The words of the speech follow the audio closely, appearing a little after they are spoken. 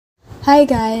Hi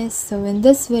guys, so in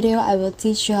this video I will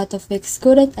teach you how to fix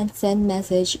couldn't unsend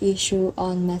message issue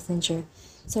on Messenger.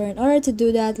 So in order to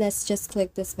do that, let's just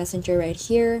click this messenger right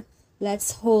here.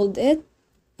 Let's hold it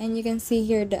and you can see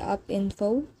here the app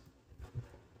info.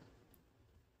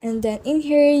 And then in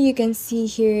here you can see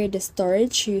here the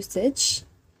storage usage.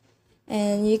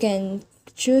 And you can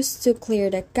choose to clear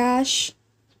the cache.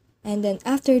 And then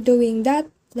after doing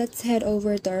that, let's head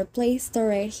over to our Play Store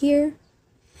right here.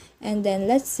 And then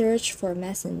let's search for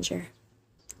Messenger.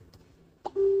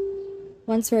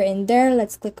 Once we're in there,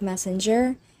 let's click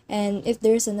Messenger, and if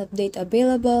there's an update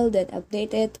available, then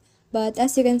update it. But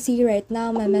as you can see right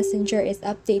now, my Messenger is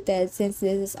updated since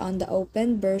this is on the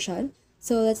open version.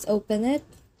 So let's open it.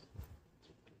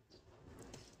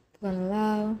 Click on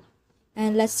allow,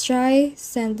 and let's try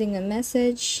sending a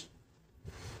message,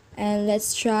 and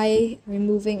let's try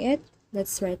removing it.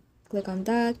 Let's click on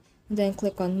that, and then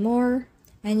click on more,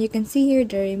 and you can see here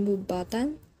the remove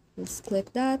button. Let's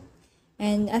click that.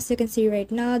 And as you can see right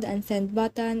now, the unsend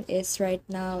button is right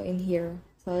now in here.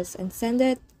 So let's unsend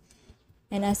it.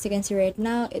 And as you can see right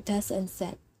now, it has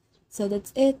unsent. So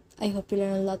that's it. I hope you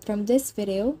learned a lot from this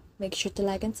video. Make sure to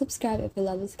like and subscribe if you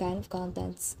love this kind of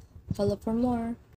contents. Follow for more.